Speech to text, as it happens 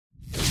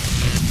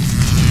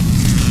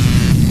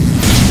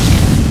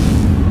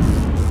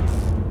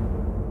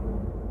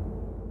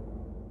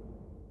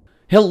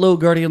Hello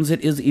Guardians, it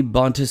is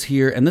Ebontis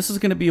here, and this is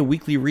going to be a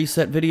weekly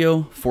reset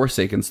video,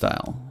 Forsaken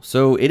style.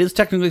 So it is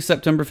technically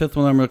September 5th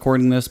when I'm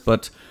recording this,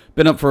 but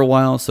been up for a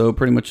while, so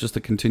pretty much just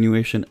a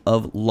continuation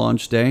of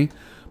launch day.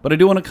 But I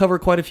do want to cover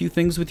quite a few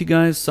things with you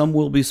guys. Some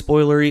will be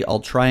spoilery, I'll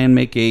try and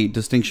make a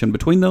distinction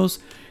between those,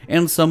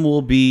 and some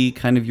will be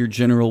kind of your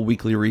general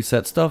weekly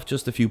reset stuff,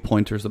 just a few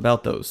pointers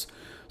about those.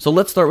 So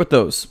let's start with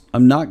those.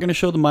 I'm not going to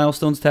show the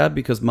milestones tab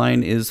because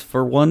mine is,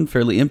 for one,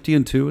 fairly empty,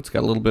 and two, it's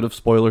got a little bit of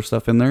spoiler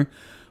stuff in there.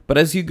 But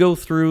as you go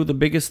through, the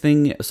biggest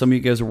thing, some of you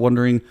guys are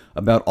wondering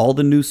about all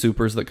the new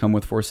supers that come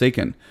with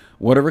Forsaken.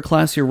 Whatever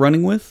class you're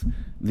running with,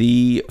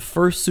 the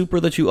first super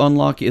that you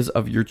unlock is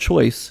of your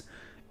choice.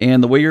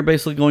 And the way you're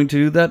basically going to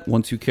do that,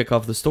 once you kick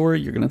off the story,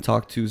 you're going to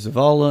talk to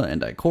Zavala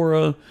and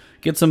Ikora,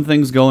 get some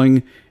things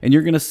going, and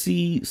you're going to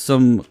see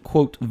some,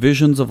 quote,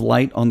 visions of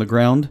light on the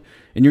ground.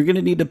 And you're going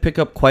to need to pick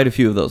up quite a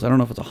few of those. I don't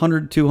know if it's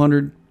 100,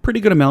 200,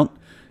 pretty good amount.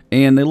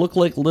 And they look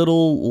like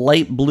little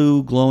light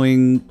blue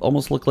glowing,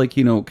 almost look like,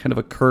 you know, kind of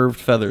a curved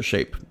feather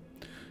shape.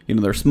 You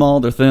know, they're small,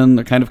 they're thin,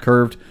 they're kind of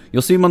curved.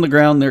 You'll see them on the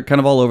ground, they're kind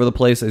of all over the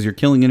place as you're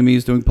killing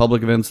enemies, doing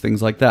public events,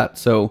 things like that.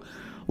 So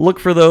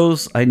look for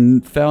those. I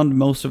found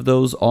most of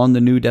those on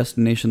the new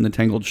destination, the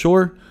Tangled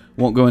Shore.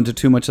 Won't go into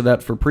too much of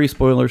that for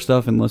pre-spoiler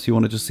stuff unless you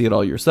want to just see it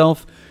all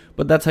yourself.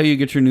 But that's how you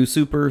get your new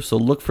super, so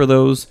look for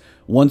those.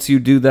 Once you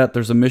do that,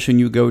 there's a mission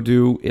you go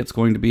do. It's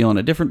going to be on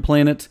a different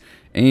planet,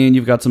 and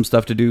you've got some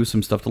stuff to do,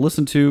 some stuff to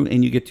listen to,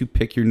 and you get to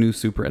pick your new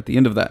super at the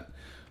end of that.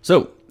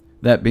 So,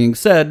 that being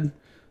said,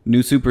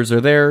 new supers are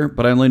there,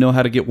 but I only know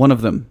how to get one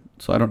of them.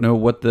 So I don't know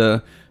what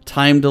the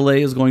time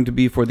delay is going to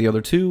be for the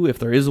other two, if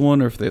there is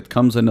one, or if it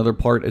comes another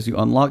part as you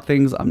unlock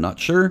things, I'm not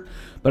sure.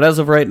 But as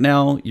of right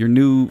now,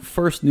 your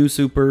first new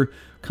super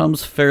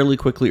comes fairly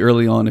quickly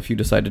early on if you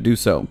decide to do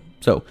so.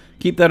 So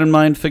keep that in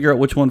mind, figure out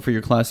which one for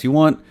your class you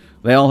want.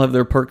 They all have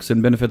their perks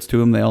and benefits to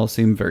them, they all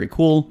seem very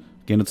cool.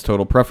 Again, it's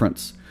total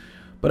preference.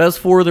 But as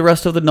for the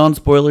rest of the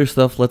non-spoiler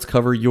stuff, let's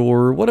cover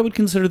what I would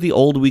consider the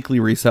old weekly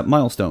reset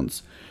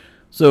milestones.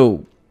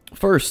 So,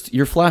 first,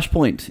 your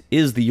flashpoint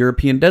is the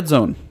European Dead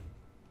Zone.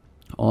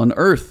 On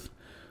Earth,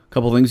 a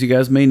couple things you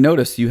guys may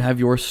notice. You have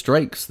your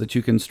strikes that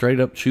you can straight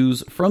up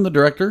choose from the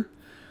director.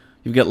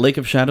 You've got Lake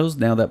of Shadows,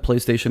 now that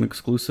PlayStation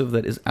exclusive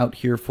that is out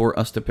here for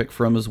us to pick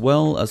from as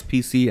well as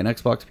PC and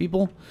Xbox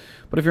people.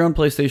 But if you're on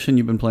PlayStation,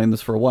 you've been playing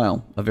this for a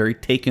while. A very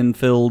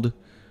Taken-filled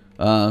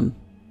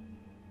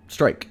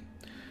strike.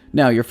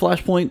 Now, your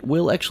flashpoint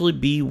will actually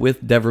be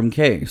with Devrim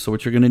K. So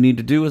what you're going to need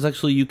to do is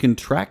actually you can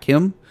track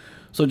him.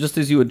 So just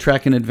as you would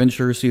track an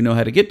adventure so you know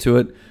how to get to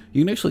it,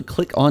 you can actually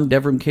click on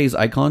Devrim K's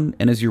icon,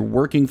 and as you're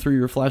working through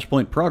your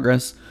flashpoint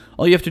progress,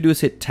 all you have to do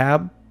is hit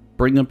tab,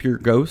 bring up your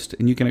ghost,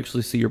 and you can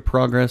actually see your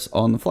progress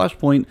on the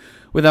flashpoint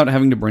without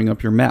having to bring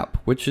up your map,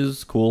 which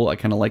is cool. I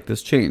kind of like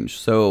this change.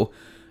 So,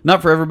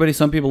 not for everybody.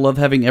 Some people love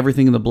having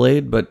everything in the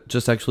blade, but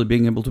just actually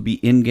being able to be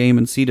in-game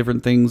and see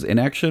different things in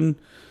action,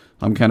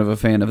 I'm kind of a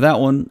fan of that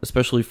one,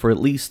 especially for at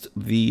least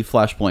the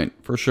flashpoint.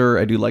 For sure,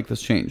 I do like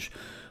this change.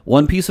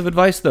 One piece of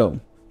advice, though.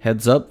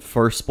 Heads up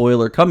for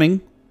spoiler coming.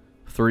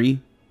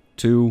 3,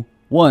 2,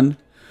 1.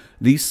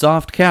 The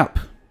soft cap.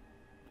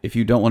 If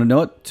you don't want to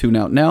know it, tune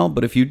out now.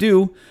 But if you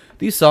do,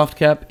 the soft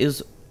cap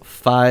is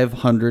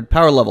 500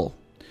 power level.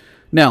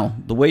 Now,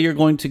 the way you're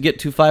going to get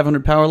to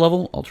 500 power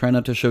level, I'll try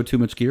not to show too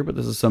much gear, but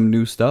this is some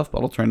new stuff,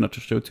 but I'll try not to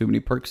show too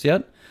many perks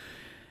yet.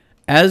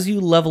 As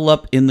you level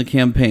up in the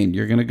campaign,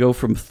 you're going to go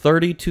from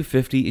 30 to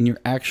 50 in your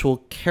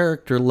actual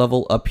character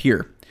level up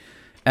here.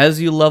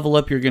 As you level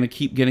up, you're going to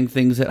keep getting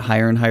things at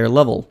higher and higher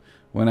level.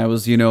 When I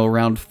was,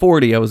 around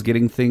 40, I was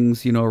getting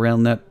things,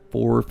 around that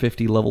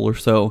 450 level or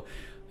so.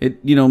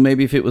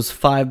 Maybe if it was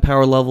 5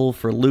 power level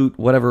for loot,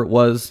 whatever it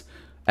was,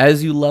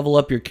 as you level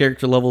up your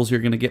character levels,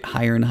 you're going to get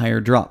higher and higher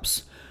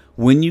drops.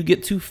 When you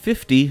get to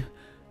 50,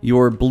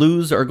 your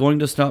blues are going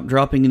to stop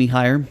dropping any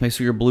higher.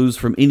 Basically, your blues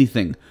from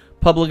anything.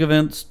 Public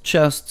events,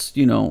 chests,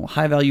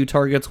 high value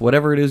targets,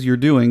 whatever it is you're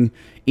doing,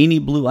 any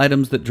blue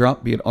items that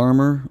drop, be it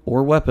armor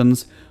or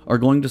weapons, are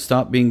going to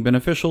stop being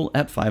beneficial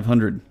at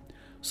 500.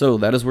 So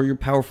that is where your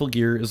powerful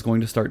gear is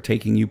going to start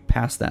taking you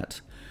past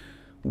that.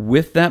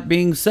 With that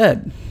being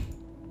said,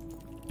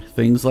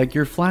 things like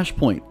your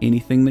flashpoint,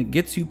 anything that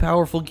gets you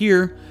powerful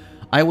gear,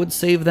 I would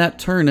save that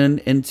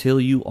turn-in until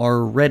you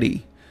are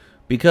ready.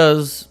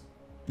 Because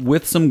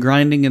with some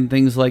grinding and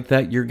things like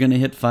that, you're going to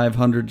hit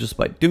 500 just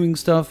by doing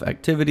stuff,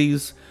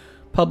 activities,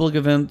 public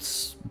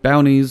events,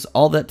 bounties,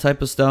 all that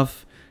type of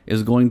stuff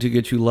is going to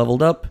get you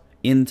leveled up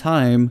in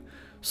time.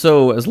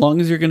 So as long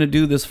as you're going to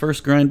do this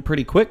first grind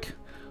pretty quick,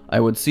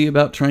 I would see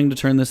about trying to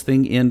turn this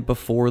thing in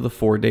before the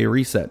 4-day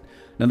reset.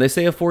 Now they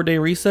say a 4-day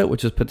reset,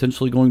 which is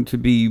potentially going to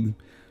be,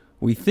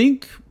 we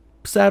think,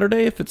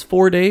 Saturday if it's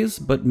 4 days,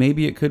 but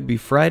maybe it could be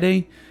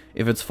Friday.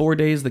 If it's 4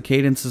 days, the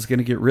cadence is going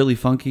to get really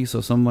funky, so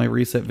some of my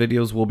reset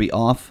videos will be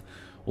off.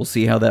 We'll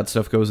see how that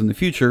stuff goes in the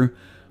future.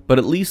 But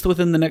at least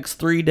within the next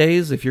 3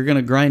 days, if you're going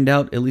to grind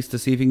out, at least to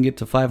see if you can get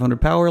to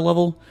 500 power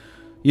level,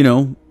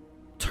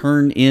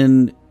 turn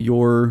in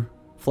your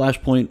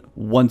flashpoint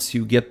once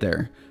you get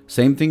there.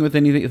 Same thing with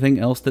anything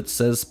else that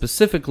says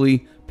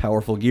specifically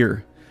powerful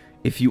gear.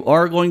 If you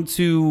are going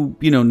to,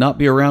 not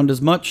be around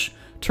as much,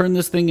 turn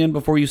this thing in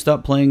before you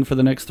stop playing for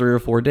the next 3 or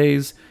 4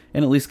 days,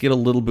 and at least get a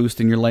little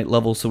boost in your light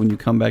level so when you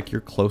come back, you're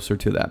closer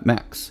to that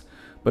max.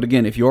 But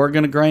again, if you are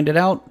going to grind it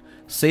out,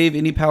 save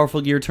any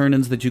powerful gear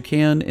turn-ins that you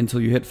can until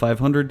you hit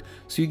 500,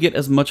 so you get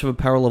as much of a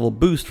power level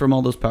boost from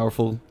all those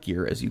powerful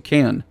gear as you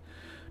can.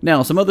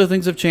 Now, some other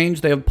things have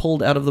changed. They have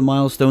pulled out of the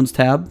milestones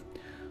tab.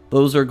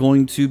 Those are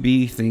going to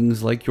be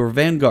things like your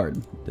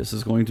Vanguard. This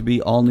is going to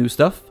be all new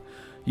stuff.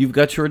 You've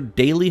got your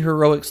daily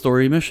heroic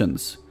story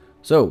missions.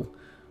 So,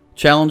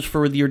 challenge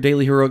for your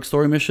daily heroic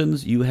story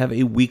missions, you have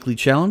a weekly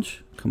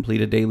challenge.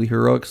 Complete a daily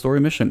heroic story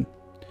mission.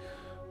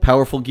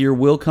 Powerful gear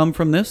will come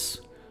from this.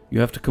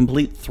 You have to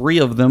complete 3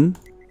 of them.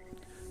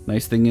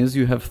 Nice thing is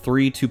you have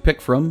 3 to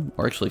pick from,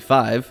 or actually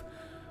 5.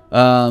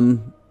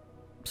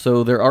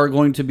 So there are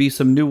going to be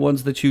some new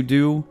ones that you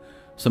do,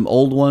 some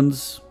old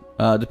ones.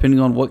 Depending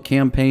on what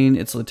campaign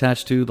it's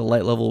attached to, the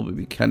light level will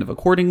be kind of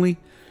accordingly.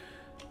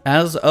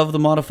 As of the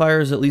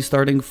modifiers, at least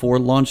starting for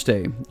launch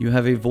day, you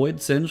have a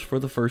Void Singe for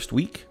the first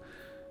week.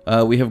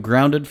 We have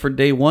Grounded for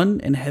day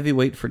 1 and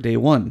Heavyweight for day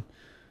 1.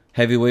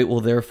 Heavyweight will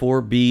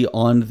therefore be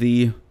on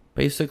the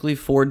basically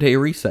 4-day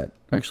reset,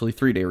 actually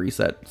 3-day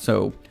reset.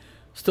 So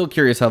still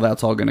curious how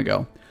that's all going to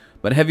go.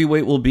 But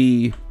Heavyweight will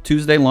be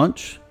Tuesday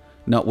launch,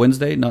 not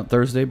Wednesday, not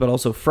Thursday, but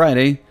also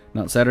Friday,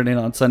 not Saturday,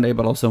 not Sunday,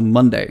 but also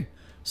Monday.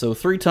 So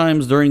 3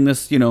 times during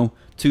this,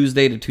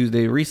 Tuesday to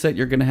Tuesday reset,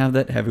 you're going to have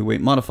that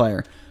Heavyweight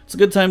modifier. It's a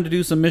good time to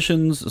do some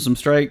missions, some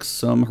strikes,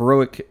 some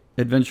heroic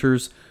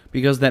adventures,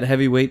 because that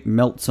Heavyweight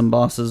melts some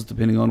bosses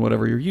depending on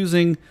whatever you're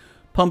using,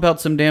 pump out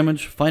some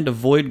damage, find a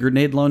Void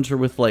Grenade Launcher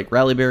with like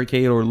Rally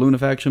Barricade or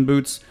Lunafaction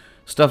Boots.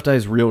 Stuff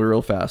dies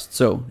real fast,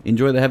 so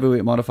enjoy the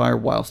Heavyweight modifier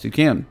whilst you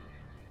can.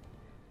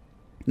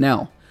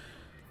 Now,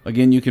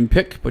 again, you can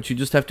pick, but you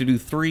just have to do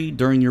 3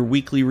 during your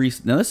weekly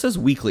reset. Now, this says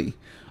weekly.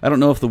 I don't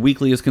know if the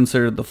weekly is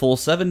considered the full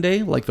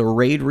 7-day, like the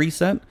raid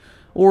reset,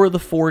 or the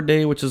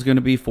 4-day, which is going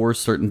to be for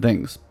certain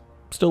things.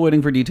 Still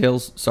waiting for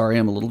details. Sorry,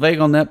 I'm a little vague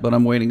on that, but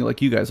I'm waiting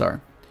like you guys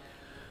are.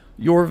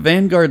 Your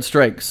Vanguard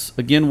strikes,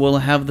 again, will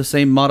have the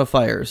same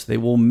modifiers. They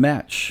will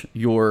match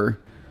your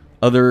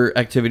other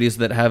activities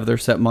that have their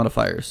set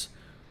modifiers.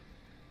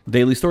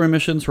 Daily story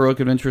missions, heroic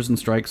adventures, and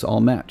strikes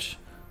all match.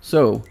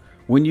 So,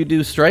 when you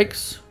do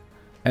strikes,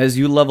 as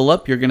you level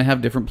up, you're going to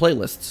have different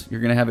playlists. You're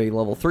going to have a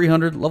level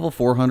 300, level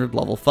 400,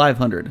 level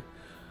 500.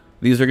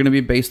 These are going to be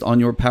based on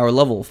your power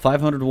level.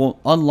 500 won't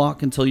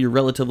unlock until you're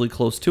relatively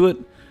close to it.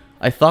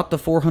 I thought the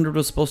 400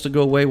 was supposed to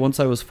go away once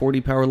I was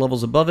 40 power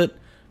levels above it,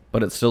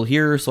 but it's still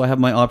here, so I have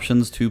my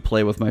options to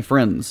play with my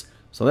friends.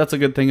 So that's a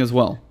good thing as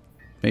well.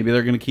 Maybe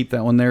they're going to keep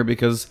that one there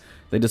because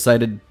they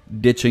decided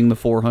ditching the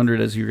 400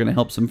 as you're going to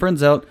help some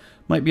friends out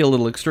might be a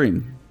little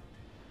extreme.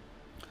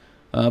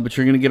 But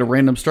you're going to get a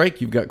random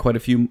strike. You've got quite a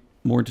few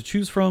more to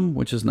choose from,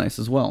 which is nice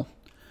as well.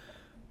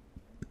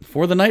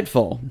 For the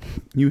Nightfall,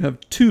 you have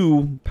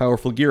 2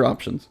 powerful gear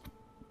options.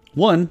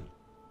 1,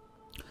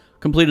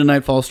 complete a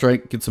Nightfall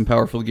strike, get some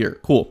powerful gear.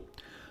 Cool.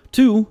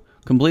 2,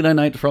 complete a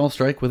Nightfall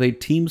strike with a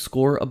team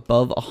score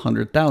above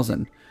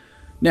 100,000.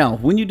 Now,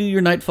 when you do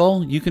your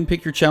Nightfall, you can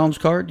pick your challenge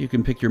card, you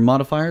can pick your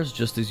modifiers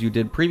just as you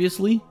did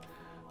previously.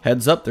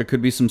 Heads up, there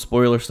could be some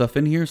spoiler stuff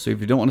in here, so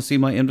if you don't want to see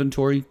my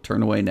inventory,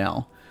 turn away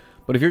now.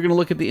 But if you're going to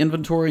look at the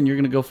inventory and you're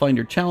going to go find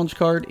your challenge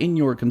card in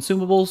your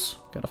consumables,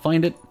 gotta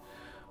find it.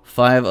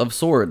 5 of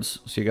Swords.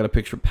 So you got to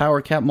pick your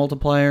power cap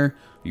multiplier,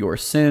 your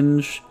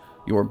singe,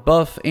 your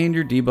buff, and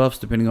your debuffs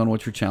depending on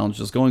what your challenge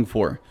is going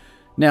for.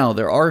 Now,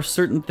 there are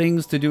certain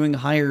things to doing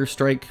higher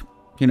strike,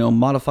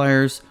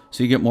 modifiers,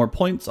 so you get more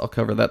points. I'll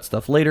cover that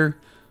stuff later.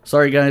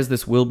 Sorry guys,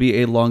 this will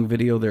be a long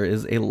video. There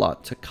is a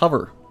lot to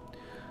cover.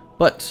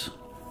 But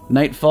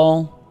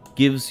Nightfall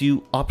gives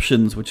you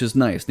options, which is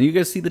nice. Now you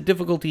guys see the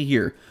difficulty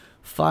here.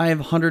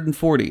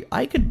 540.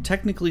 I could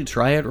technically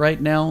try it right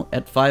now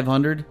at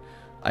 500.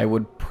 I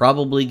would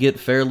probably get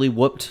fairly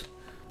whooped.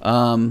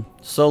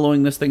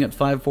 Soloing this thing at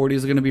 540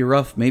 is going to be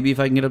rough. Maybe if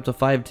I can get up to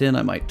 510,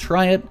 I might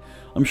try it.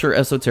 I'm sure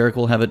Esoteric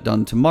will have it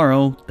done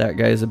tomorrow. That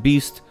guy is a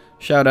beast.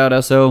 Shout out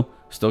Eso.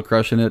 Still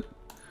crushing it.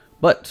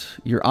 But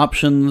your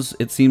options,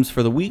 it seems,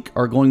 for the week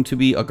are going to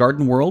be a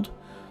Garden World.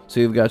 So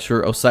you've got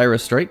your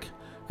Osiris Strike.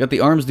 Got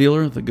the Arms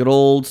Dealer, the good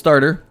old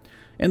starter.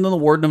 And then the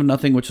Warden of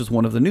Nothing, which is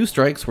one of the new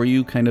strikes where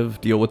you kind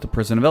of deal with the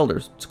Prison of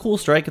Elders. It's a cool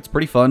strike. It's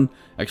pretty fun.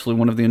 Actually,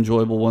 one of the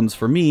enjoyable ones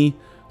for me.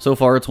 So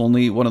far, it's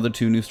only one of the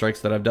 2 new strikes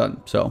that I've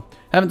done. So,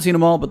 haven't seen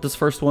them all, but this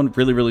first one,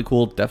 really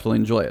cool. Definitely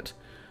enjoy it.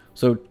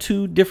 So,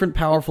 2 different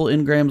powerful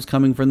engrams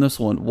coming from this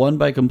one. 1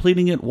 by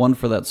completing it, 1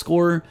 for that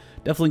score.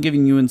 Definitely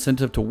giving you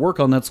incentive to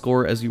work on that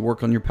score as you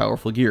work on your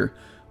powerful gear.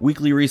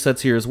 Weekly resets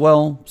here as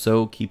well,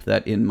 so keep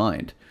that in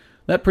mind.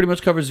 That pretty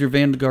much covers your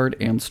Vanguard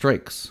and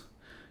strikes.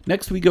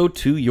 Next, we go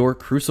to your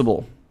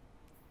Crucible.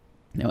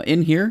 Now,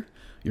 in here,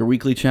 your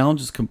weekly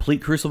challenge is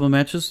complete Crucible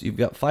matches. You've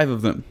got 5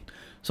 of them.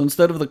 So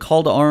instead of the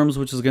Call to Arms,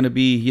 which is going to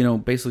be,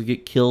 basically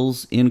get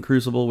kills in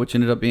Crucible, which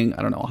ended up being,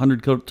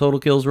 100 total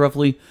kills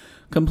roughly,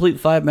 complete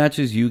 5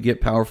 matches, you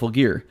get powerful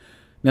gear.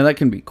 Now that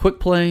can be quick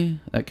play,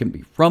 that can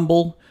be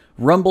rumble.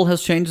 Rumble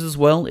has changed as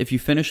well. If you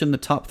finish in the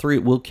top 3,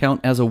 it will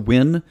count as a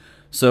win.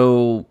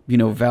 So, you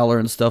know, Valor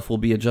and stuff will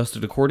be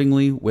adjusted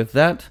accordingly with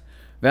that.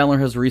 Valor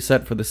has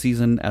reset for the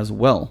season as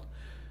well.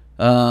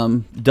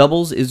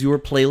 Doubles is your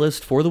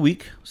playlist for the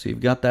week, so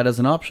you've got that as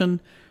an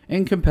option.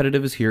 And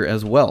competitive is here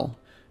as well.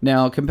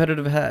 Now,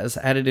 competitive has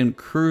added in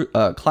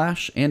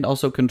Clash and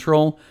also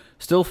Control.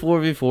 Still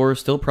 4v4,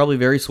 still probably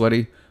very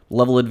sweaty.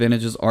 Level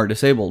advantages are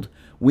disabled.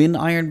 When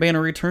Iron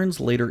Banner returns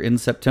later in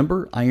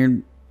September,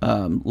 Iron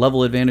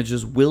level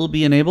advantages will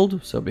be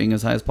enabled, so being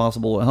as high as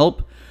possible will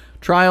help.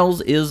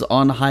 Trials is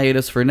on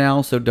hiatus for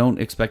now, so don't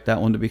expect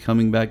that one to be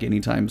coming back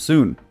anytime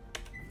soon.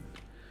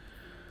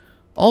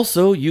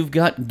 Also, you've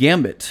got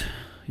Gambit.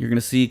 You're going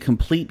to see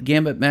complete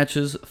Gambit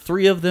matches,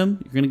 3 of them.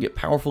 You're going to get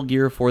powerful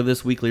gear for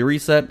this weekly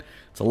reset.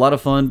 It's a lot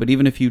of fun, but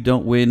even if you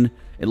don't win,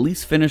 at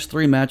least finish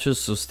 3 matches,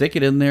 so stick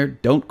it in there.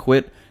 Don't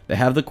quit. They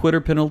have the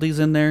quitter penalties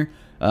in there.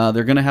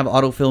 They're going to have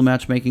autofill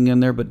matchmaking in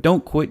there, but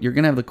don't quit. You're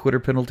going to have the quitter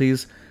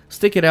penalties.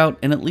 Stick it out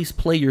and at least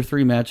play your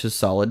 3 matches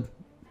solid.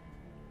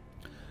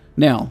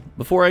 Now,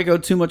 before I go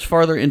too much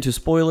farther into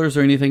spoilers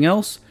or anything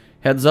else,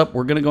 heads up,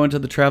 we're going to go into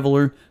the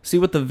Traveler, see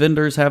what the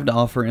vendors have to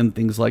offer and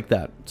things like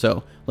that.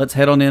 So, let's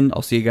head on in.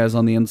 I'll see you guys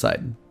on the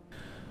inside.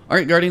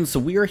 Alright, Guardians, so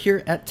we are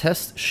here at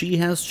Test. She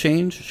has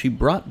changed. She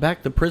brought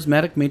back the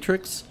Prismatic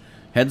Matrix.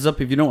 Heads up,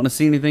 if you don't want to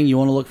see anything, you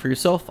want to look for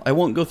yourself. I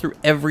won't go through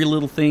every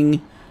little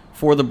thing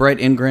for the Bright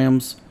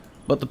Engrams,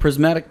 but the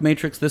Prismatic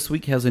Matrix this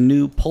week has a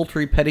new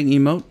poultry petting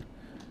emote.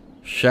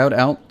 Shout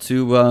out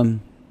to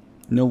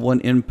no one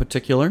in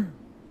particular.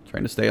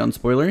 Trying to stay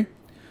unspoilery.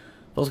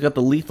 Also got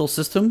the lethal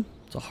system.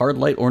 It's a hard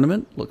light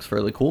ornament. Looks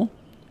fairly cool.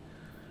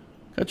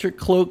 Got your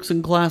cloaks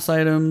and class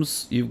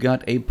items. You've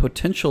got a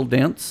potential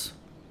dance.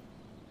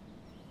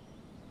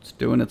 It's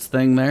doing its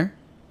thing there.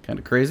 Kind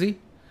of crazy.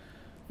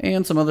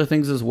 And some other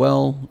things as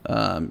well.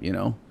 You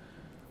know,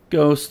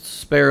 ghosts,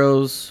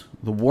 sparrows,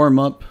 the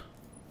warm-up.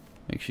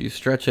 Make sure you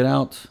stretch it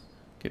out.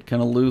 Get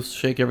kind of loose,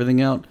 shake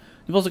everything out.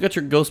 You've also got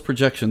your ghost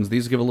projections.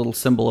 These give a little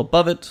symbol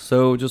above it,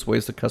 so just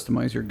ways to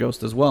customize your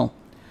ghost as well.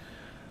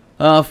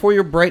 For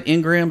your Bright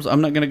Engrams,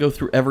 I'm not going to go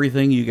through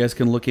everything. You guys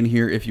can look in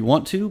here if you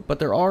want to, but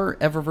there are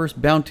Eververse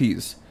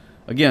bounties.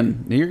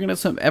 Again, you're going to have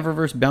some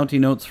Eververse bounty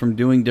notes from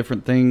doing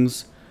different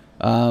things.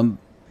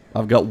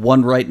 I've got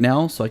one right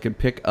now, so I could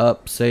pick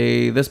up,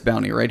 say, this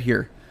bounty right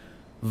here.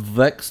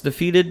 Vex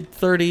defeated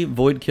 30,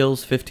 Void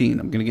kills 15.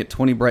 I'm going to get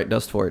 20 Bright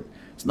Dust for it.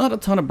 It's not a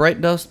ton of Bright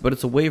Dust, but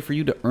it's a way for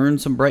you to earn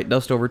some Bright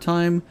Dust over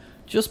time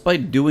just by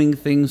doing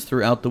things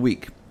throughout the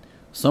week.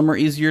 Some are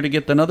easier to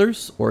get than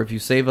others, or if you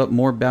save up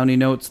more bounty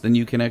notes, then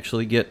you can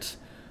actually get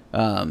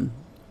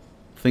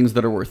things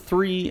that are worth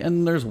 3,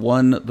 and there's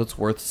one that's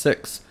worth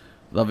 6.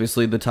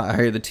 Obviously, the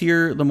higher the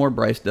tier, the more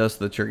Bright Dust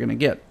that you're going to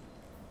get.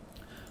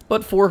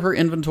 But for her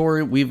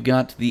inventory, we've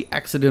got the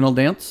Accidental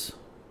Dance.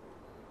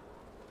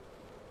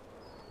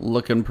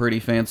 Looking pretty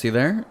fancy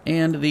there.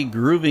 And the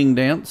Grooving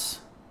Dance.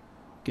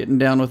 Getting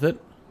down with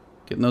it.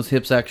 Getting those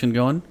hips action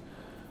going.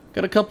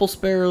 Got a couple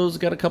sparrows,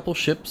 got a couple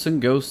ships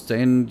and ghosts,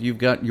 and you've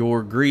got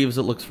your greaves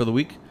it looks for the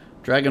week.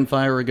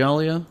 Dragonfire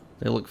Regalia,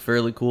 they look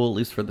fairly cool, at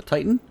least for the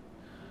Titan.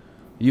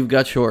 You've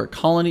got your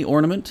Colony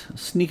Ornament,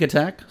 Sneak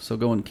Attack, so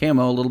going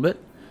camo a little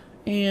bit.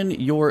 And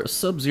your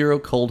Sub-Zero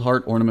Cold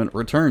Heart Ornament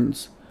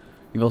returns.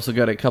 You've also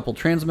got a couple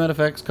Transmat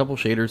effects, couple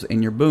shaders,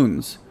 and your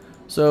boons.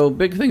 So,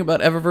 big thing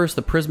about Eververse,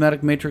 the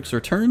Prismatic Matrix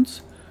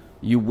returns.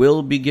 You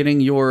will be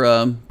getting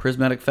your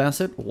Prismatic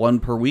Facet,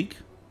 1 per week.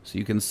 So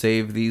you can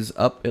save these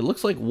up. It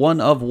looks like 1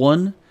 of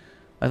 1.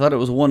 I thought it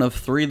was 1 of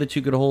 3 that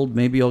you could hold.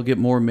 Maybe I'll get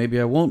more, maybe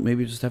I won't.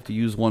 Maybe you just have to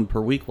use 1 per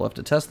week. We'll have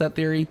to test that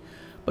theory.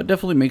 But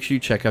definitely make sure you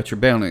check out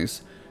your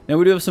bounties. Now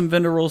we do have some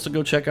vendor roles to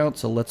go check out,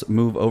 so let's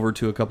move over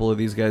to a couple of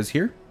these guys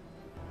here.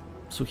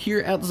 So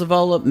here at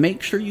Zavala,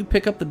 make sure you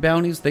pick up the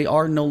bounties. They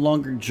are no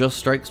longer just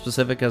strike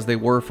specific as they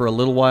were for a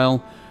little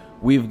while.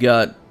 We've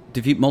got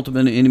defeat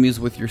multiple enemies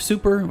with your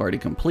super. I've already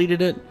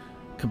completed it.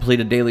 Complete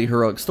a daily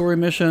heroic story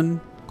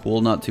mission.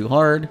 Cool, not too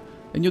hard.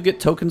 And you'll get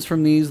tokens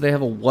from these. They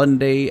have a 1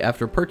 day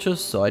after purchase,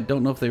 so I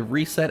don't know if they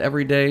reset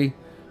every day.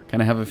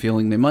 Kind of have a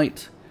feeling they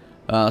might.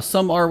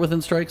 Some are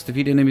within strikes.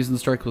 Defeat enemies in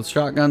strikes with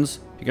shotguns.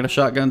 If you got a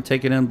shotgun,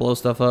 take it in, blow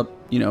stuff up.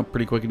 You know,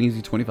 pretty quick and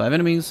easy, 25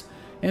 enemies.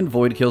 And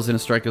void kills in a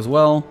strike as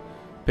well.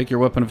 Pick your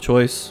weapon of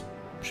choice.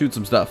 Shoot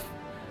some stuff.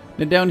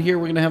 Now down here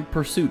we're going to have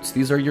pursuits.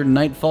 These are your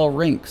Nightfall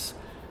ranks.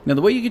 Now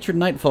the way you get your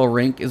Nightfall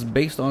rank is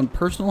based on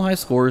personal high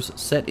scores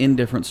set in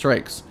different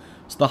strikes.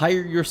 So the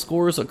higher your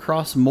scores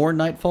across more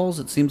Nightfalls,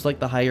 it seems like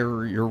the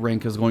higher your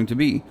rank is going to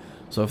be.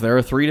 So if there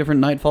are 3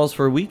 different Nightfalls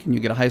for a week and you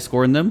get a high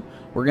score in them,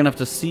 we're going to have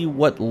to see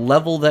what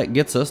level that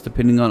gets us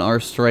depending on our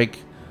strike,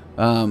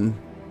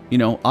 you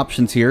know,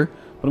 options here.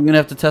 But I'm going to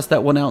have to test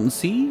that one out and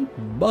see.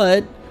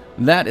 But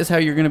that is how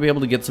you're going to be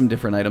able to get some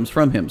different items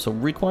from him. So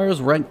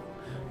requires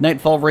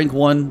Nightfall rank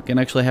 1. Can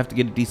actually have to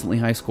get a decently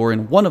high score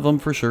in one of them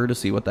for sure to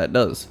see what that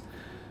does.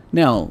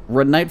 Now,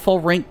 Nightfall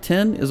rank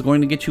 10 is going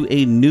to get you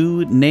a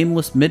new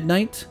Nameless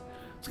Midnight.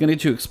 It's going to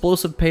get you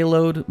Explosive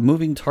Payload,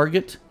 Moving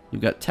Target.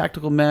 You've got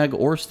Tactical Mag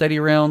or Steady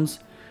Rounds,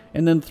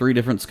 and then 3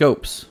 different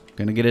scopes.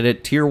 Going to get it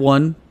at Tier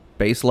 1,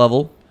 base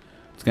level.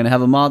 It's going to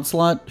have a mod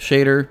slot,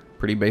 shader,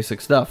 pretty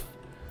basic stuff.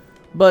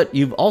 But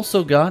you've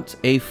also got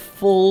a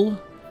full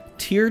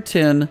tier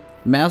 10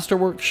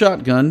 Masterwork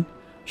shotgun.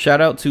 Shout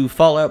out to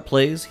Fallout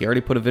Plays. He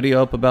already put a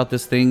video up about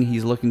this thing.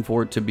 He's looking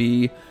for it to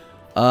be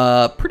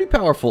pretty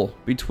powerful.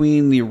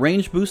 Between the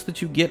range boost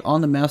that you get on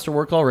the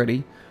Masterwork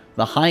already,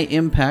 the high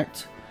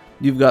impact,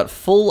 you've got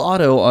full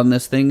auto on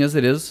this thing as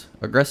it is.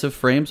 Aggressive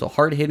frame, so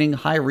hard hitting,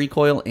 high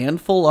recoil, and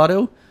full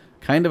auto.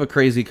 Kind of a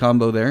crazy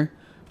combo there.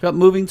 You've got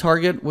moving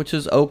target, which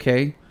is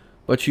okay.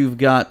 But you've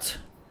got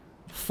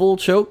full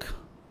choke,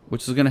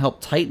 which is going to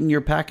help tighten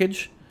your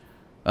package.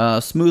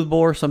 Smooth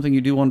bore, something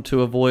you do want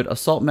to avoid.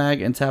 Assault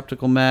mag and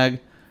tactical mag.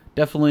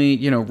 Definitely,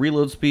 you know,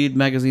 reload speed,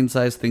 magazine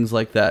size, things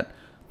like that.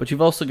 But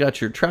you've also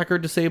got your tracker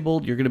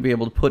disabled. You're going to be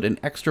able to put an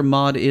extra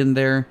mod in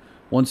there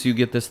once you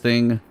get this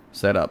thing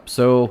set up.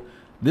 So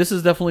this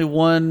is definitely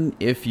one,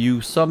 if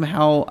you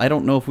somehow, I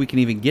don't know if we can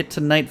even get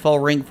to Nightfall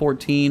rank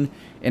 14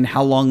 and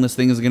how long this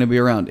thing is going to be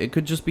around. It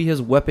could just be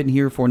his weapon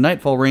here for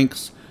Nightfall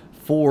ranks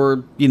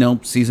for, you know,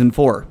 Season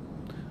 4.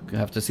 You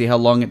have to see how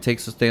long it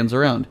takes to stand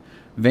around.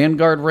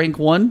 Vanguard rank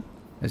 1,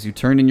 as you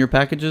turn in your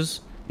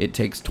packages, it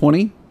takes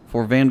 20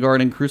 for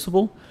Vanguard and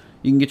Crucible.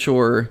 You can get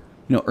your,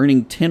 you know,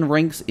 earning 10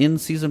 ranks in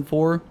Season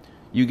 4.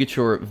 You get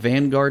your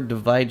Vanguard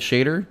Divide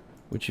Shader,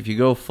 which if you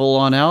go full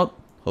on out,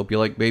 hope you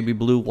like baby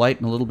blue, white,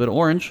 and a little bit of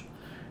orange.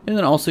 And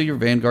then also your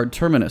Vanguard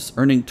Terminus,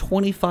 earning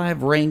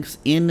 25 ranks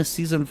in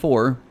Season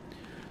 4.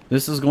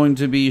 This is going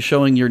to be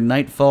showing your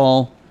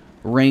Nightfall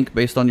rank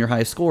based on your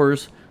high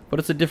scores, but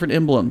it's a different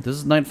emblem. This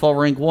is Nightfall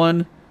rank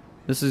 1.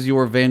 This is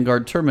your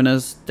Vanguard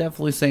Terminus.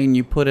 Definitely saying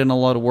you put in a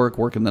lot of work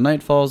working the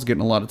Nightfalls,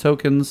 getting a lot of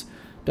tokens.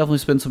 Definitely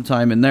spend some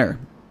time in there.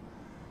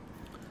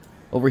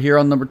 Over here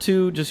on number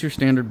 2, just your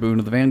standard boon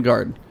of the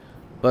Vanguard.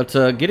 But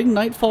getting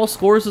Nightfall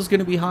scores is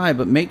going to be high,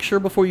 but make sure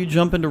before you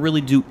jump in to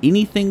really do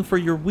anything for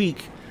your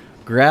week,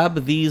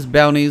 grab these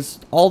bounties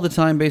all the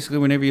time, basically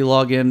whenever you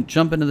log in.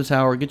 Jump into the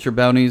tower, get your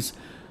bounties,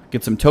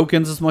 get some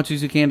tokens as much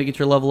as you can to get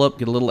your level up,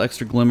 get a little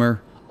extra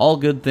glimmer. All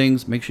good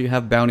things. Make sure you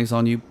have bounties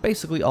on you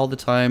basically all the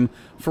time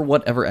for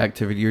whatever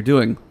activity you're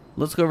doing.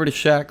 Let's go over to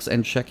Shaxx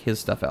and check his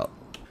stuff out.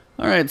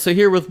 Alright, so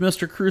here with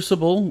Mr.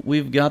 Crucible,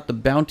 we've got the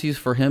bounties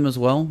for him as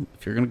well.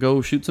 If you're going to go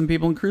shoot some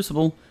people in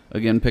Crucible,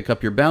 again, pick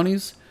up your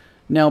bounties.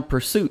 Now,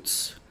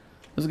 pursuits.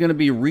 This is going to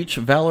be Reach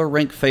Valor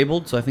rank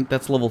Fabled, so I think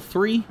that's level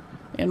 3.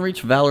 And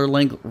Reach Valor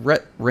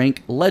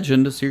rank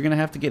Legend, so you're going to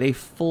have to get a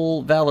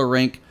full Valor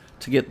rank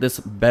to get this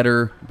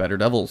better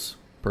Devils,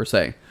 per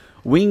se.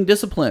 Wing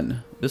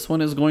Discipline. This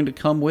one is going to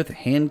come with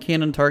hand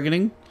cannon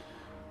targeting.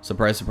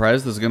 Surprise,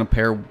 surprise, this is going to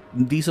pair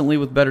decently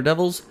with Better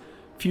Devils.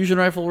 Fusion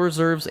Rifle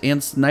Reserves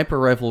and Sniper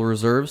Rifle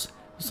Reserves.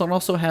 This one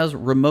also has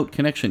Remote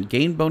Connection.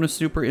 Gain bonus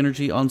super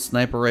energy on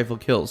Sniper Rifle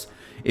kills.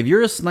 If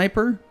you're a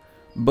sniper,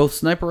 both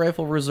Sniper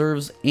Rifle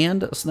Reserves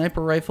and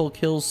Sniper Rifle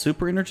kills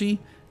super energy,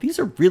 these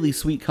are really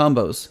sweet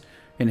combos.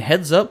 And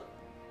heads up,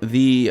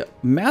 the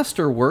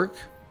Masterwork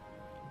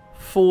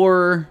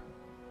for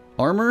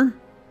armor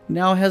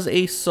now has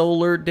a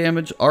solar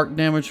damage, arc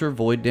damage, or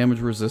void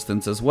damage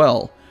resistance as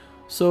well.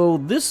 So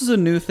this is a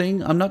new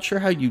thing. I'm not sure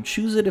how you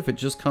choose it, if it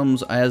just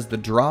comes as the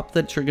drop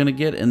that you're going to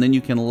get and then you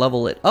can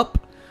level it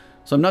up.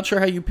 So I'm not sure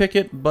how you pick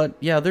it, but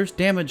yeah, there's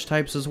damage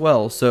types as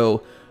well.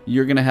 So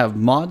you're going to have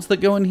mods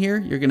that go in here,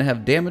 you're going to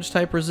have damage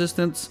type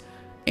resistance,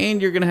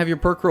 and you're going to have your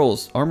perk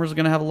rolls. Armor's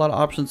going to have a lot of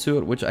options to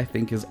it, which I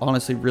think is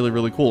honestly really,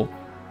 really cool.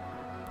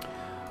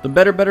 The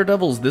Better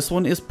Devils, this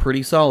one is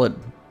pretty solid.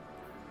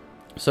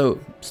 So,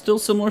 still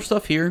similar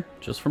stuff here,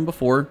 just from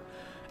before.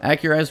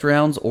 Accurized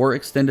rounds or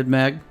extended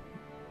mag.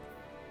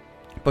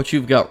 But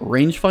you've got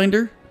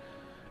Rangefinder.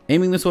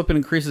 Aiming this weapon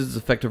increases its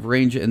effective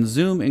range and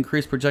zoom,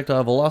 increase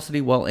projectile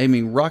velocity while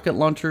aiming rocket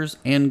launchers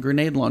and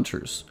grenade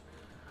launchers.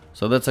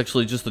 So that's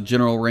actually just the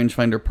general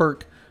Rangefinder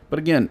perk. But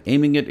again,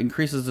 aiming it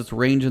increases its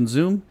range and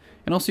zoom.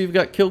 And also you've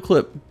got Kill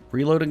Clip.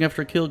 Reloading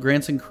after a kill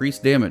grants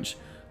increased damage.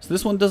 So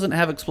this one doesn't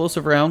have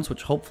explosive rounds,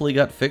 which hopefully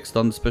got fixed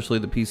on especially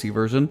the PC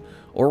version,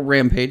 or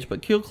Rampage,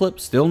 but Kill Clip,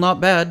 still not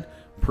bad.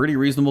 Pretty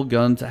reasonable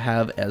gun to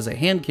have as a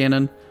hand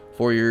cannon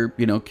for your,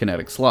 you know,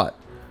 kinetic slot.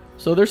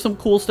 So there's some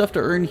cool stuff to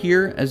earn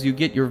here as you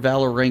get your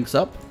Valor ranks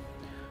up.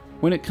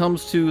 When it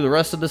comes to the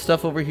rest of the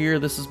stuff over here,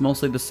 this is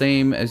mostly the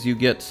same as you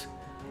get,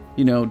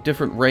 you know,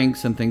 different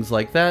ranks and things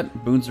like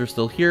that. Boons are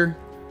still here.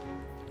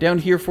 Down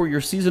here for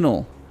your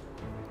seasonal.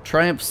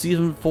 Triumph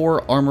Season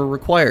 4 Armor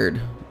Required.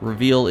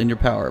 Reveal in your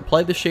power.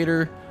 Apply the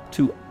shader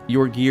to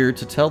your gear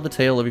to tell the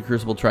tale of your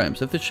Crucible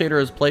triumphs. If the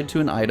shader is applied to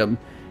an item,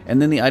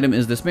 and then the item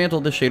is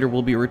dismantled, the shader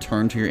will be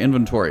returned to your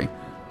inventory.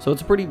 So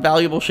it's a pretty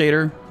valuable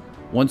shader.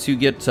 Once you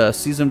get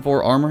Season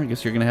 4 armor, I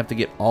guess you're going to have to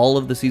get all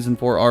of the Season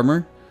 4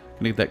 armor.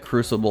 Going to get that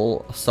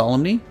Crucible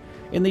Solemnity.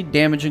 And the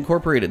Damage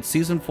Incorporated.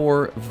 Season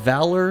 4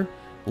 Valor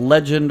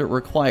Legend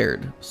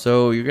Required.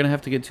 So you're going to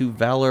have to get to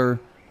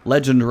Valor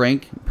Legend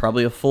rank.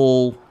 Probably a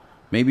full,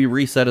 maybe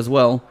reset as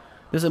well.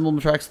 This emblem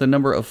tracks the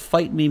number of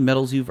Fight Me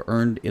medals you've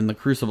earned in the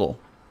Crucible.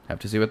 Have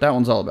to see what that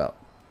one's all about.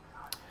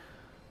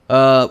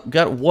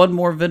 Got one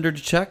more vendor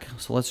to check,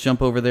 so let's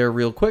jump over there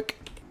real quick.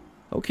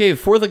 Okay,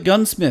 for the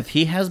gunsmith,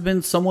 he has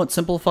been somewhat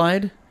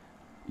simplified.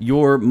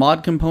 Your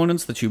mod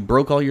components that you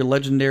broke all your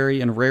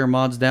legendary and rare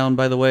mods down,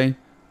 by the way,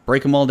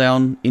 break them all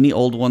down. Any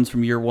old ones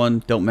from year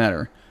one don't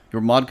matter.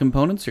 Your mod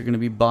components, you're going to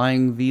be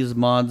buying these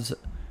mods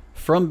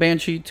from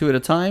Banshee 2 at a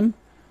time.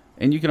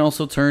 And you can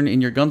also turn in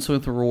your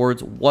gunsmith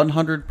rewards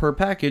 100 per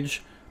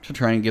package to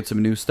try and get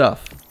some new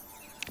stuff.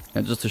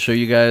 And just to show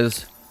you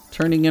guys,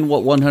 turning in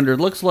what 100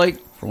 looks like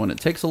for when it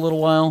takes a little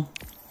while.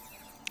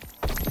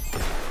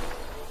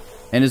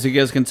 And as you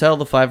guys can tell,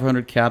 the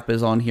 500 cap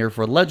is on here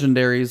for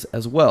legendaries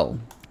as well.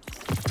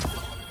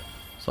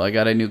 So I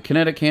got a new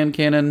kinetic hand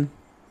cannon.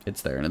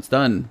 It's there and it's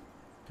done.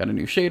 Got a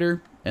new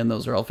shader, and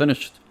those are all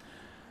finished.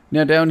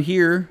 Now down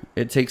here,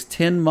 it takes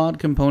 10 mod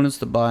components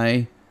to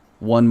buy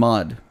one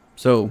mod.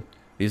 So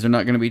these are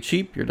not going to be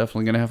cheap. You're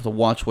definitely going to have to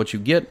watch what you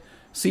get.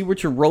 See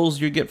what your rolls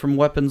you get from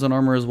weapons and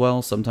armor as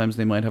well. Sometimes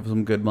they might have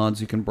some good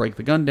mods you can break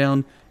the gun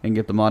down and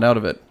get the mod out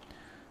of it.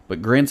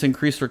 But grants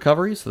increased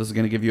recovery, so this is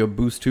going to give you a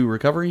boost to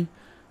recovery.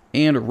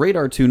 And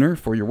radar tuner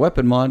for your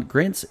weapon mod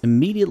grants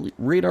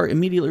radar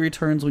immediately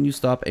returns when you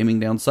stop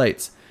aiming down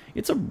sights.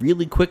 It's a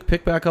really quick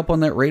pick back up on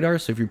that radar,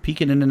 so if you're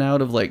peeking in and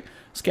out of like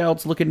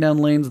scouts looking down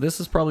lanes,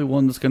 this is probably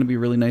one that's going to be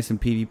really nice in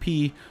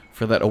PvP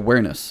for that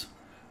awareness.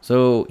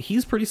 So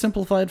he's pretty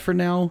simplified for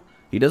now.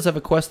 He does have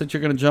a quest that you're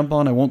going to jump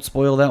on. I won't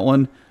spoil that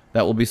one.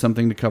 That will be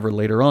something to cover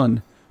later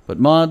on. But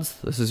mods,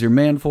 this is your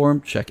man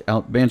form. Check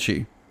out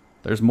Banshee.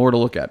 There's more to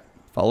look at.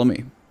 Follow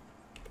me.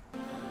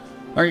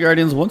 Alright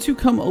Guardians, once you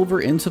come over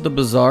into the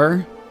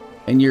bazaar,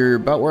 and you're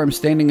about where I'm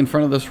standing in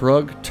front of this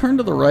rug, turn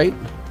to the right,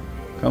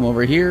 come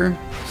over here,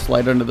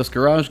 slide under this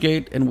garage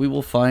gate, and we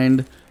will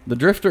find the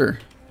Drifter,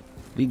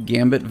 the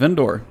Gambit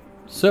Vendor.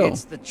 So, I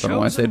don't know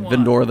why I said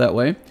Vendor that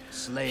way.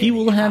 He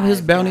will have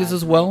his bounties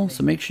as well,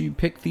 so make sure you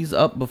pick these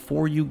up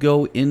before you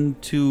go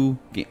into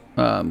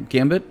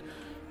Gambit.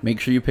 Make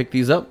sure you pick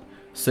these up.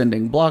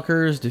 Sending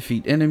blockers,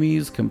 defeat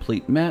enemies,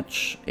 complete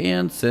match,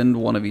 and send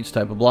one of each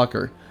type of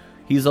blocker.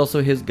 He's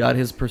also got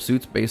his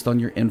pursuits based on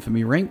your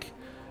infamy rank.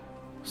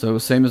 So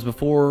same as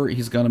before,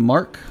 he's got a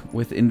mark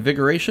with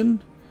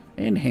invigoration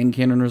and hand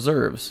cannon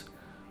reserves.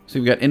 So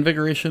you've got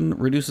invigoration,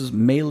 reduces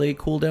melee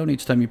cooldown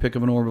each time you pick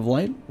up an orb of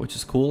light, which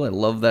is cool. I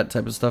love that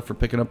type of stuff for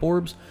picking up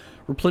orbs.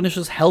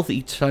 Replenishes health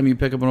each time you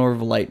pick up an orb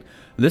of light.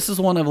 This is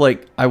one of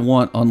like I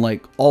want on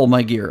like all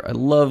my gear. I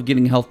love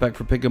getting health back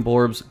for picking up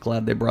orbs.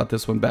 Glad they brought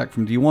this one back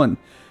from D1.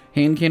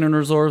 Hand cannon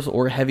reserves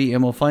or heavy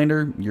ammo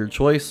finder, your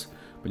choice.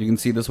 But you can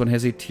see this one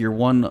has a tier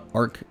 1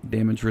 arc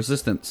damage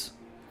resistance.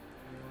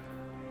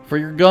 For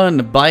your gun,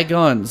 buy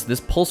guns.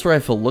 This pulse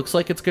rifle looks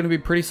like it's going to be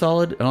pretty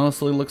solid. It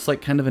honestly looks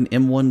like kind of an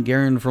M1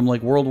 Garand from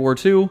like World War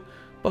II,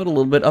 but a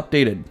little bit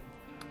updated.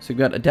 So you've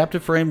got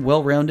adaptive frame,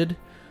 well-rounded.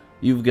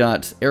 You've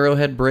got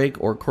arrowhead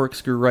break or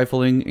corkscrew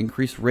rifling,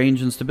 increased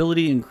range and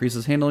stability,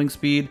 increases handling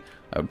speed.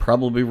 I would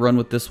probably run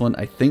with this one,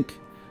 I think.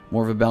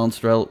 More of a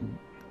balanced route,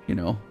 you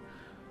know.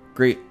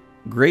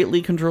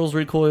 Greatly controls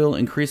recoil,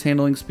 increased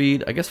handling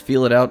speed. I guess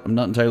feel it out. I'm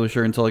not entirely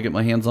sure until I get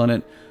my hands on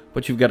it.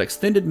 But you've got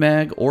extended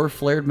mag or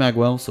flared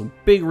magwell, so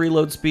big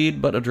reload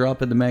speed, but a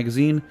drop in the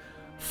magazine.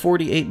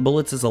 48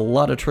 bullets is a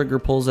lot of trigger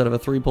pulls out of a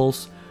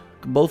 3-pulse.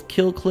 Both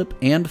kill clip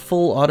and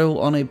full auto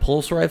on a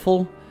pulse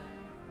rifle.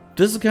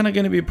 This is kind of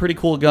going to be a pretty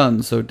cool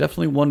gun, so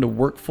definitely one to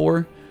work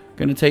for.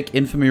 Going to take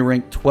infamy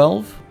rank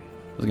 12.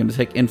 I was going to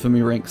take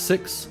infamy rank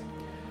 6.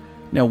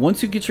 Now,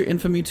 once you get your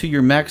infamy to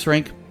your max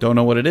rank, don't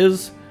know what it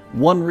is.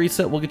 One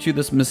reset will get you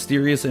this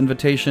mysterious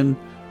invitation.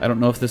 I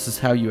don't know if this is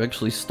how you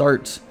actually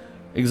start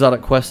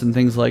exotic quests and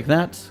things like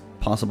that.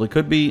 Possibly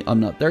could be. I'm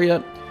not there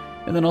yet.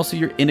 And then also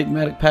your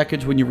enigmatic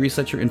package when you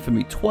reset your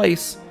infamy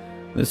twice.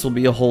 This will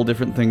be a whole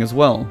different thing as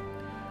well.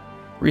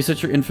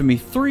 Reset your infamy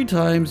 3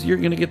 times. You're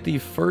going to get the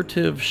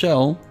furtive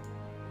shell.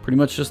 Pretty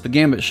much just the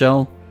gambit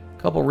shell.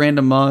 A couple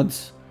random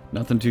mods.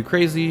 Nothing too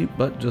crazy,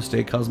 but just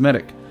a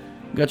cosmetic.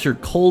 You got your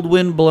cold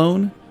wind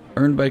blown.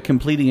 Earned by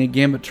completing a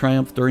gambit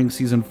triumph during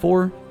season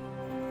 4.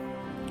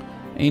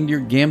 And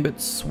your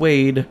Gambit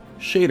Suede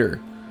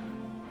shader.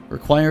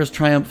 Requires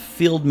Triumph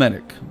Field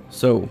Medic.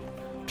 So,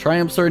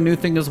 Triumphs are a new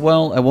thing as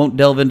well. I won't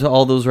delve into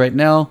all those right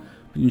now.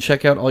 You can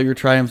check out all your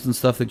Triumphs and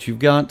stuff that you've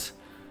got.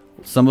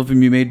 Some of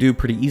them you may do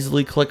pretty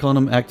easily. Click on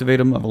them, activate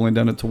them. I've only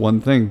done it to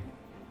one thing.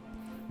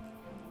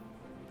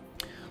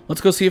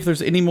 Let's go see if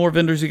there's any more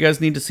vendors you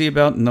guys need to see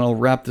about, and then I'll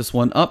wrap this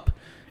one up,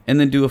 and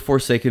then do a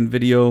Forsaken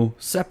video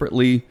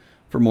separately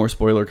for more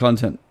spoiler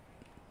content.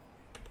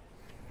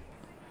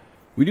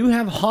 We do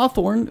have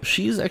Hawthorne.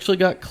 She's actually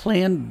got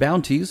clan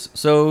bounties,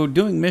 so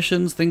doing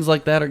missions, things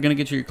like that are going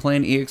to get you your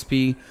clan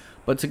EXP,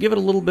 but to give it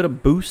a little bit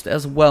of boost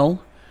as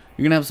well,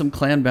 you're going to have some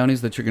clan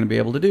bounties that you're going to be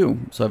able to do.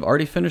 So I've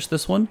already finished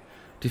this one.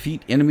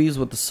 Defeat enemies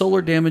with the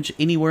solar damage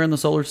anywhere in the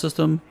solar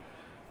system.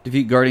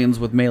 Defeat guardians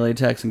with melee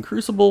attacks in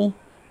Crucible,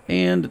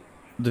 and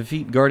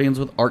defeat guardians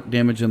with arc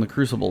damage in the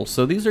Crucible.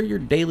 So these are your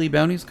daily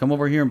bounties. Come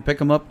over here and pick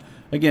them up.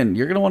 Again,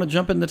 you're going to want to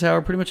jump in the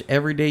tower pretty much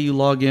every day you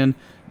log in,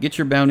 get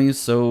your bounties,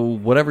 so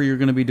whatever you're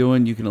going to be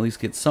doing, you can at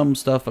least get some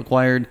stuff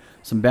acquired,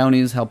 some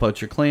bounties, help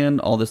out your clan,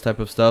 all this type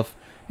of stuff.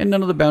 And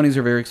none of the bounties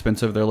are very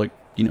expensive. They're like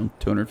you know,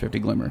 250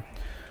 glimmer.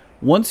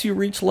 Once you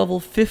reach level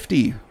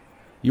 50,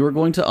 you are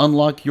going to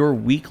unlock your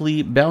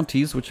weekly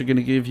bounties, which are going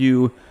to give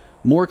you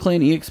more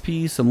clan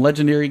EXP, some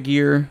legendary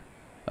gear,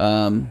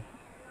 and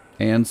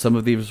some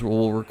of these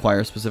will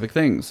require specific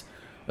things.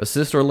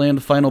 Assist or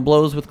land final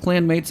blows with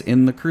clanmates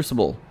in the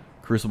Crucible.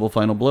 Crucible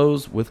final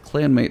blows with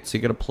clanmates, so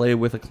you got to play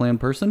with a clan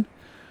person.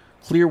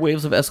 Clear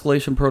waves of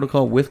escalation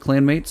protocol with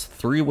clanmates.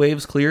 3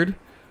 waves cleared.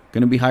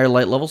 Going to be higher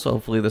light level, so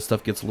hopefully this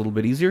stuff gets a little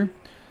bit easier.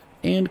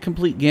 And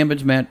complete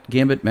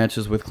gambit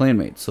matches with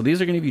clanmates. So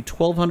these are going to give you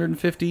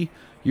 1,250.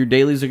 Your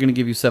dailies are going to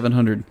give you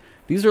 700.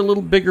 These are a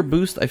little bigger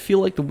boost. I feel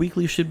like the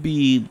weekly should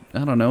be,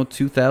 I don't know,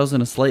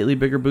 2,000, a slightly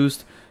bigger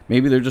boost.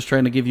 Maybe they're just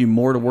trying to give you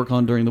more to work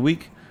on during the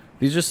week.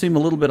 These just seem a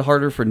little bit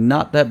harder for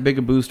not that big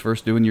a boost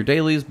versus doing your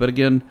dailies. But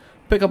again,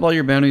 pick up all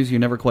your bounties. You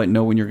never quite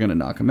know when you're going to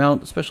knock them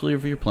out, especially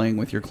if you're playing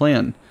with your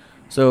clan.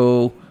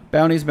 So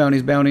bounties,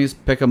 bounties, bounties.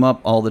 Pick them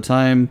up all the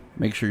time.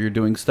 Make sure you're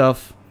doing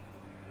stuff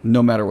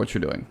no matter what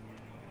you're doing.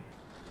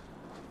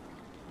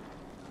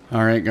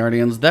 Alright,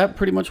 Guardians, that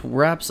pretty much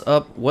wraps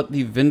up what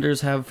the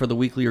vendors have for the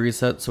weekly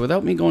reset. So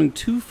without me going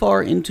too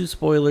far into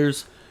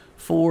spoilers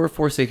for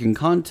Forsaken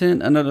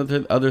content and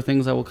other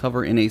things I will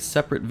cover in a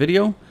separate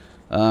video,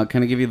 kind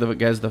of give you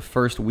guys the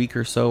first week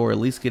or so, or at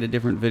least get a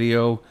different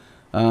video.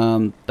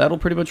 That'll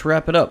pretty much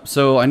wrap it up.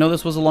 So I know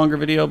this was a longer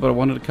video, but I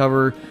wanted to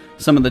cover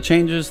some of the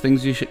changes,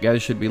 things you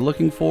guys should be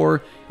looking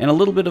for, and a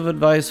little bit of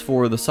advice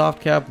for the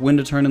soft cap, when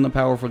to turn in the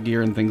powerful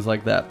gear, and things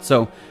like that.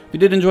 So if you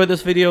did enjoy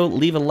this video,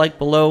 leave a like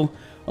below.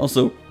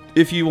 Also,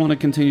 if you want to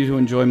continue to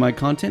enjoy my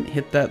content,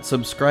 hit that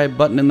subscribe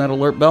button and that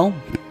alert bell.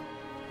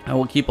 I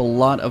will keep a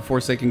lot of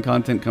Forsaken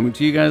content coming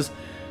to you guys.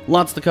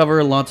 Lots to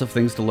cover, lots of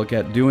things to look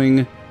at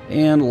doing,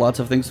 and lots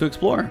of things to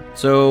explore.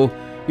 So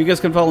you guys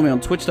can follow me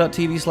on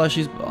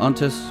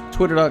twitch.tv/Ebontis,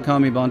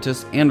 twitter.com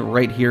Ebontis, and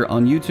right here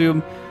on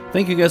YouTube.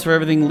 Thank you guys for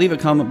everything. Leave a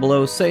comment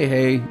below. Say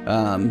hey.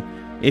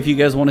 If you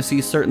guys want to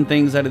see certain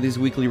things out of these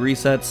weekly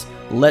resets,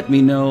 let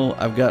me know.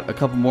 I've got a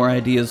couple more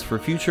ideas for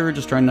future.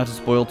 Just trying not to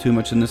spoil too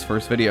much in this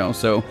first video.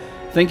 So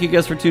thank you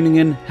guys for tuning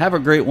in. Have a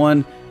great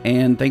one.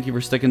 And thank you for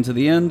sticking to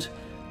the end.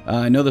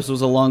 I know this was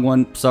a long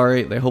one.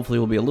 Sorry. They hopefully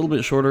will be a little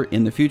bit shorter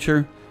in the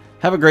future.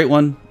 Have a great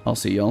one. I'll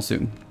see you all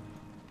soon.